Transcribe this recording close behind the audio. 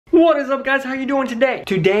What is up, guys? How you doing today?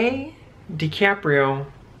 Today, DiCaprio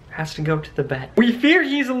has to go to the vet. We fear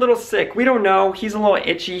he's a little sick. We don't know. He's a little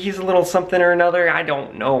itchy. He's a little something or another. I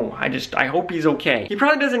don't know. I hope he's okay. He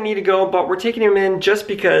probably doesn't need to go, but we're taking him in just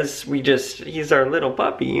because he's our little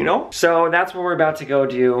puppy, you know? So that's what we're about to go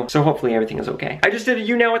do. So hopefully everything is okay. I just did a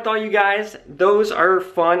You Now with all you guys. Those are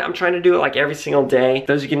fun. I'm trying to do it like every single day.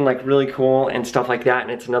 Those are getting like really cool and stuff like that.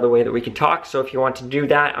 And it's another way that we can talk. So if you want to do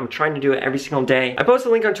that, I'm trying to do it every single day. I post a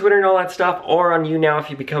link on Twitter and all that stuff, or on You Now if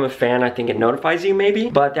you become a fan. I think it notifies you maybe,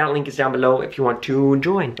 but that link is down below if you want to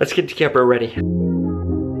join. Let's get DiCaprio ready.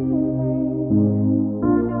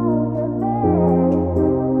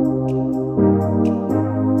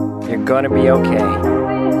 You're gonna be okay.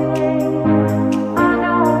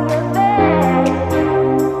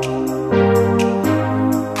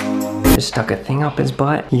 Just stuck a thing up his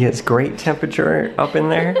butt. He has great temperature up in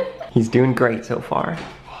there. He's doing great so far.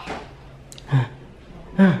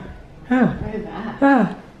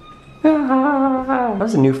 That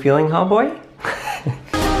was a new feeling, huh, boy?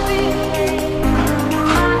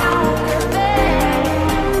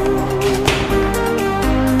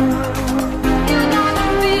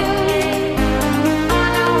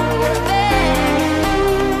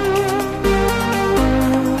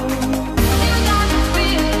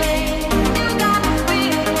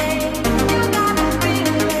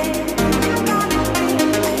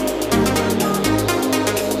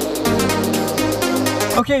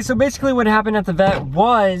 Okay, so basically what happened at the vet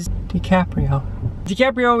was DiCaprio.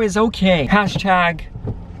 DiCaprio is okay. Hashtag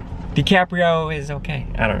DiCaprio is okay.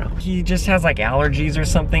 I don't know. He just has like allergies or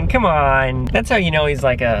something. Come on. That's how you know he's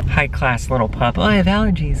like a high-class little pup. Oh, I have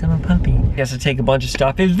allergies. I'm a puppy. He has to take a bunch of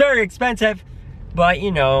stuff. It's very expensive, but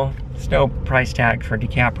you know, there's no price tag for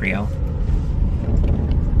DiCaprio.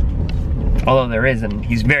 Although there is, and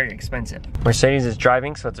he's very expensive. Mercedes is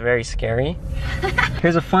driving, so it's very scary.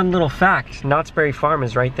 Here's a fun little fact. Knott's Berry Farm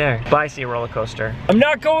is right there. But I see a roller coaster. I'm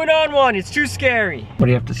not going on one, it's too scary. What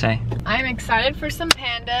do you have to say? I'm excited for some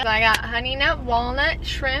pandas. I got honey nut, walnut,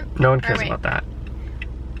 shrimp. No one cares about that.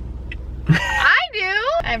 I do!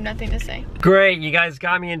 I have nothing to say. Great, you guys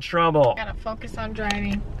got me in trouble. Gotta focus on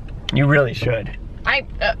driving. You really should.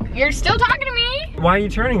 You're still talking to me? Why are you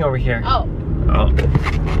turning over here? Oh.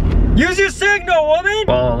 Use your signal, woman!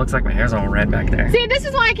 Well, it looks like my hair's all red back there. See, this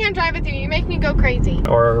is why I can't drive with you. You make me go crazy.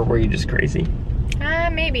 Or were you just crazy?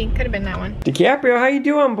 Maybe. Could have been that one. DiCaprio, how you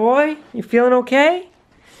doing, boy? You feeling okay?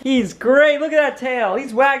 He's great. Look at that tail.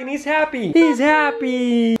 He's wagging. He's happy. He's happy.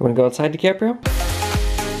 You wanna go outside, DiCaprio?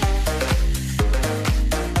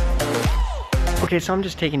 Okay, so I'm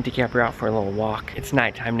just taking DiCaprio out for a little walk. It's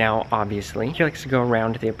nighttime now, obviously. He likes to go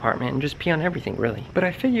around the apartment and just pee on everything, really. But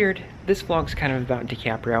I figured this vlog's kind of about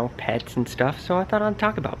DiCaprio, pets and stuff, so I thought I'd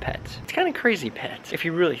talk about pets. It's kind of crazy, pets, if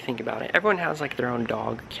you really think about it. Everyone has like their own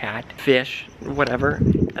dog, cat, fish, whatever,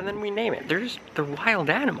 and then we name it. They're wild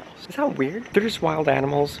animals. Is that weird? They're just wild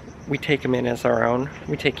animals. We take them in as our own.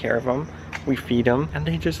 We take care of them. We feed them, and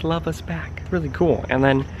they just love us back. Really cool. And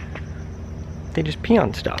then they just pee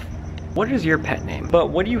on stuff. What is your pet name? But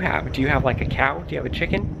what do you have? Do you have like a cow? Do you have a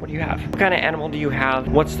chicken? What do you have? What kind of animal do you have?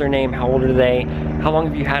 What's their name? How old are they? How long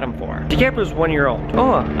have you had them for? DiCaprio's 1 year old.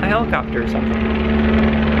 Oh, a helicopter or something.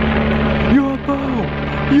 UFO!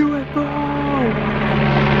 UFO!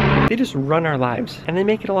 They just run our lives, and they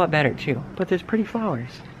make it a lot better too. But there's pretty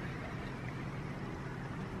flowers.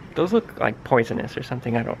 Those look like poisonous or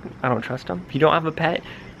something. I don't trust them. If you don't have a pet,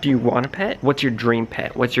 do you want a pet? What's your dream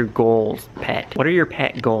pet? What's your goals pet? What are your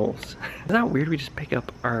pet goals? Isn't that weird? We just pick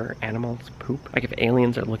up our animals' poop. Like if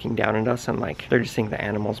aliens are looking down at us and like they're just seeing the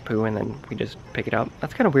animals poo and then we just pick it up.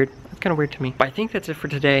 That's kind of weird. That's kind of weird to me. But I think that's it for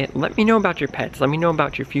today. Let me know about your pets. Let me know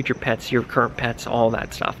about your future pets, your current pets, all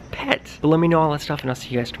that stuff. Pets. But let me know all that stuff and I'll see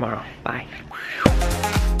you guys tomorrow. Bye.